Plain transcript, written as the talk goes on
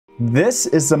This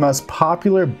is the most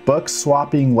popular book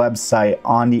swapping website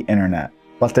on the internet.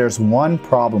 But there's one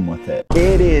problem with it.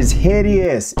 It is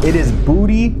hideous. It is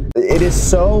booty. It is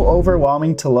so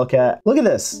overwhelming to look at. Look at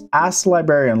this. Ask the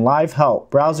librarian, live help,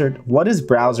 browser. What is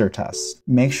browser test?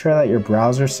 Make sure that your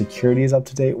browser security is up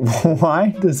to date. Why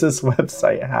does this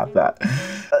website have that?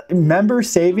 Member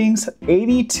savings,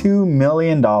 $82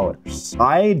 million.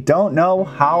 I don't know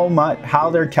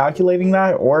how they're calculating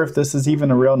that or if this is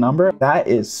even a real number. That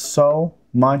is so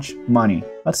much money.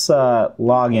 Let's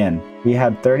log in. We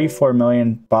had 34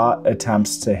 million bot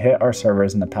attempts to hit our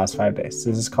servers in the past 5 days.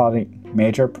 This is causing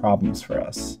major problems for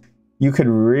us. You could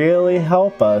really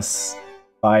help us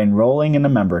by enrolling in a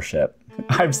membership.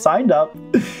 I've signed up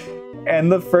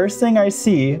and the first thing I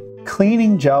see,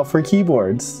 cleaning gel for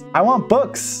keyboards. I want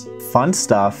books. Fun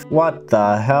stuff. What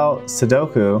the hell?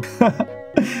 Sudoku.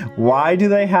 Why do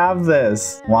they have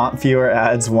this? Want fewer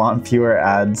ads, want fewer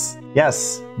ads.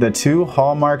 Yes, the two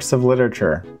hallmarks of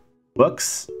literature,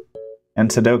 books and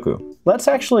Sudoku. Let's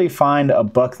actually find a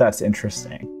book that's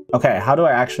interesting. Okay, how do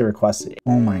I actually request it?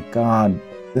 Oh my God,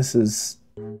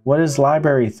 what is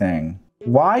library thing?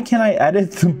 Why can I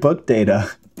edit the book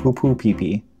data? Poo poo pee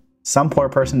pee. Some poor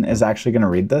person is actually gonna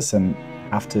read this and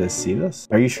have to see this.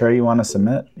 Are you sure you wanna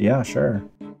submit? Yeah, sure.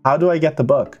 How do I get the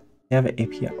book? You have an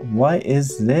API. What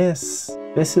is this?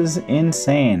 This is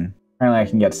insane. Apparently I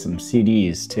can get some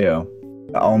CDs too.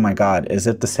 Oh my God, is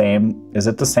it the same? Is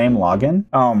it the same login?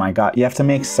 Oh my God, you have to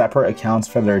make separate accounts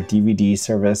for their DVD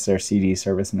service, their CD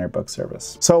service, and their book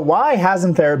service. So why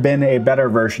hasn't there been a better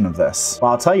version of this?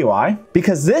 Well, I'll tell you why.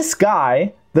 Because this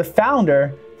guy, the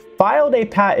founder, filed a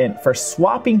patent for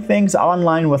swapping things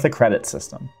online with a credit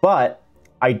system. But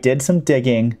I did some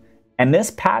digging, and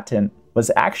this patent was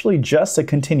actually just a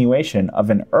continuation of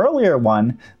an earlier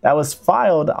one that was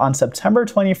filed on September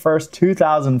 21st,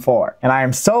 2004. And I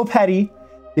am so petty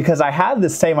because I had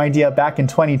this same idea back in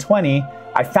 2020.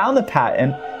 I found the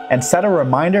patent and set a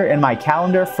reminder in my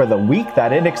calendar for the week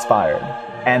that it expired.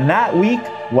 And that week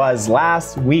was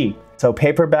last week. So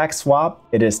paperback swap,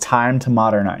 it is time to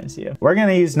modernize you. We're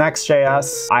gonna use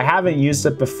Next.js. I haven't used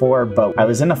it before, but I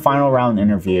was in a final round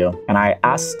interview and I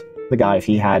asked the guy if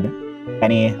he had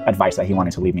any advice that he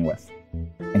wanted to leave me with.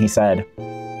 And he said,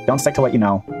 don't stick to what you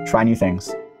know, try new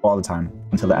things all the time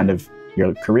until the end of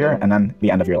your career and then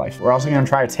the end of your life. We're also gonna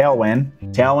try Tailwind.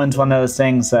 Tailwind's one of those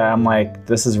things that I'm like,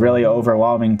 this is really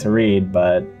overwhelming to read,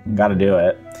 but you gotta do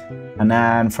it. And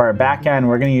then for our backend,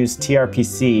 we're gonna use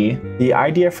tRPC. The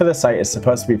idea for the site is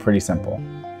supposed to be pretty simple.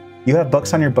 You have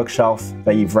books on your bookshelf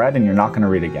that you've read and you're not gonna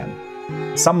read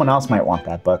again. Someone else might want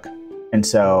that book. And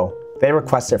so they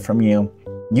request it from you.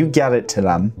 You get it to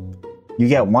them, you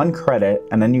get 1 credit,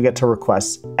 and then you get to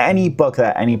request any book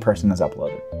that any person has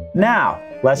uploaded. Now,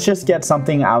 let's just get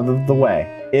something out of the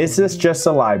way. Is this just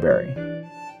a library?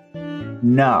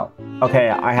 No. Okay,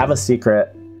 I have a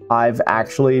secret. I've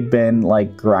actually been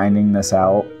like grinding this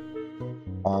out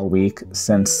all week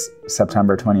since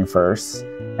September 21st,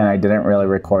 and I didn't really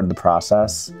record the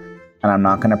process, and I'm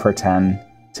not gonna pretend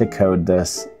to code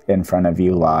this in front of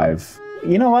you live.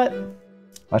 You know what?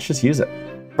 Let's just use it.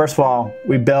 First of all,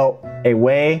 we built a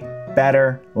way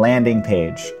better landing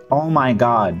page. Oh my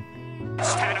God.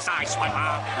 Stand aside,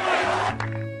 sweetheart.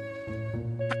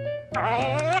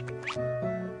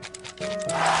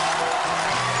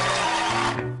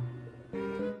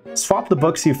 Swap the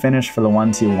books you finish for the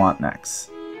ones you want next.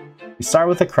 You start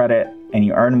with a credit and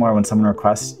you earn more when someone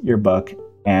requests your book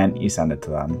and you send it to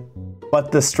them.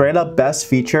 But the straight up best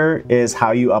feature is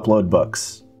how you upload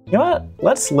books. You know what?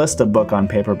 Let's list a book on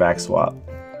paperback swap.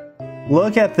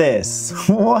 Look at this.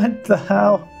 What the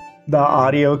hell? The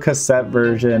audio cassette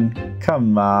version.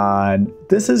 Come on.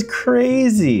 This is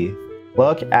crazy.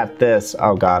 Look at this.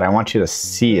 Oh God, I want you to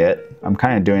see it. I'm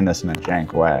kind of doing this in a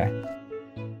jank way.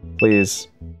 Please.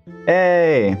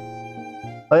 Hey,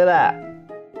 look at that.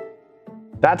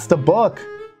 That's the book.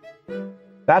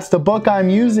 That's the book I'm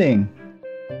using.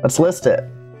 Let's list it.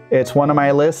 It's one of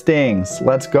my listings.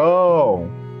 Let's go.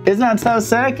 Isn't that so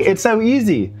sick? It's so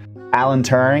easy. Alan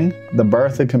Turing, The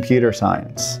Birth of Computer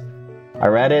Science. I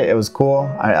read it, it was cool.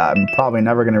 I'm probably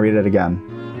never gonna read it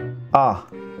again.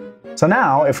 So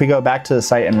now if we go back to the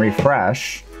site and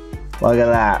refresh, look at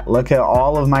that. Look at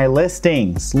all of my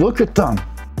listings. Look at them.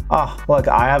 Look,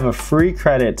 I have a free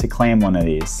credit to claim one of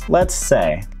these. Let's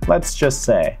just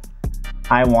say,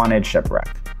 I wanted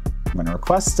Shipwreck. I'm gonna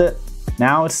request it.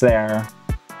 Now it's there,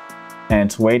 and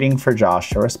it's waiting for Josh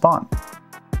to respond.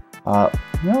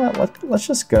 You know what, let's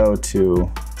just go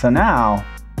to, so now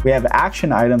we have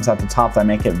action items at the top that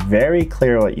make it very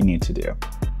clear what you need to do.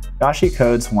 Joshi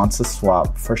Codes wants to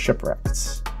swap for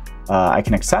Shipwrecks. I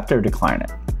can accept or decline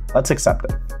it. Let's accept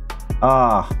it.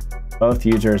 Both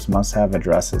users must have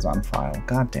addresses on file.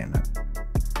 God damn it.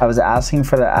 I was asking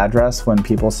for the address when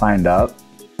people signed up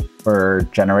for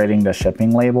generating the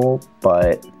shipping label,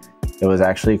 but it was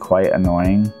actually quite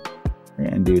annoying. We're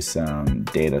gonna do some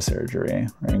data surgery.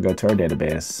 We're gonna go to our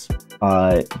database.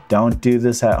 Don't do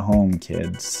this at home,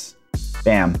 kids.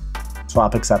 Bam,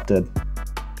 swap accepted.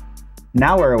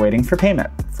 Now we're waiting for payment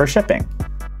for shipping.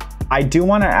 I do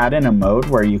want to add in a mode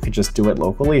where you could just do it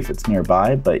locally if it's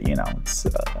nearby, but you know, it's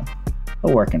a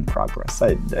work in progress.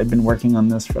 I've been working on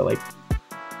this for like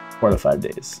 4 to 5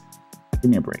 days.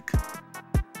 Give me a break.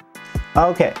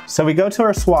 Okay, so we go to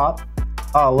our swap.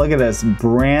 Oh, look at this,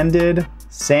 branded,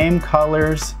 same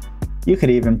colors. You could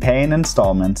even pay in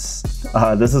installments.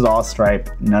 This is all Stripe.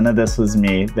 None of this was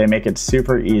me. They make it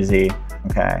super easy.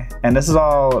 Okay, and this is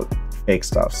all fake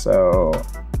stuff. So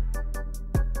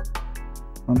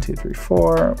 1, 2, 3,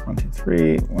 4, 1, 2,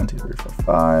 3, 1, 2, 3, 4,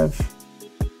 5.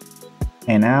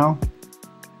 Okay, now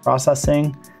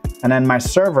processing, and then my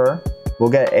server will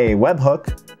get a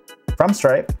webhook from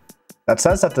Stripe that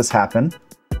says that this happened.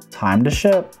 Time to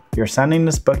ship. You're sending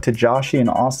this book to Joshy in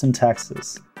Austin,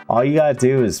 Texas. All you gotta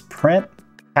do is print,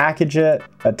 package it,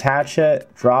 attach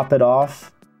it, drop it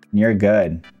off, and you're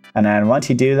good. And then once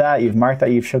you do that, you've marked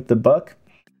that you've shipped the book,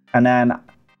 and then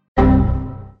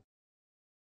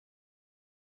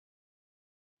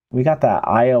we got that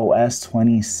iOS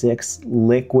 26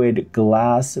 liquid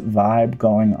glass vibe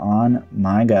going on.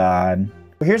 My God.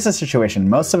 Here's the situation.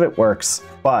 Most of it works,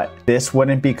 but this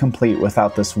wouldn't be complete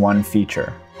without this one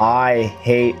feature. I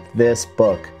hate this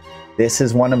book. This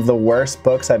is one of the worst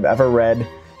books I've ever read.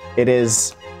 It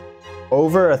is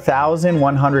over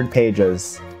 1,100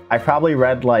 pages. I probably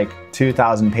read like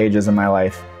 2,000 pages in my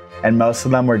life, and most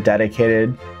of them were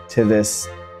dedicated to this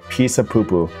piece of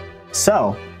poo-poo.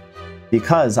 So,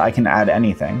 because I can add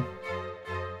anything,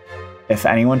 if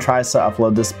anyone tries to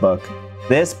upload this book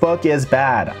is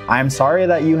bad. I'm sorry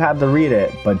that you had to read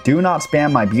it, but do not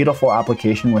spam my beautiful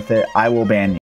application with it. I will ban you.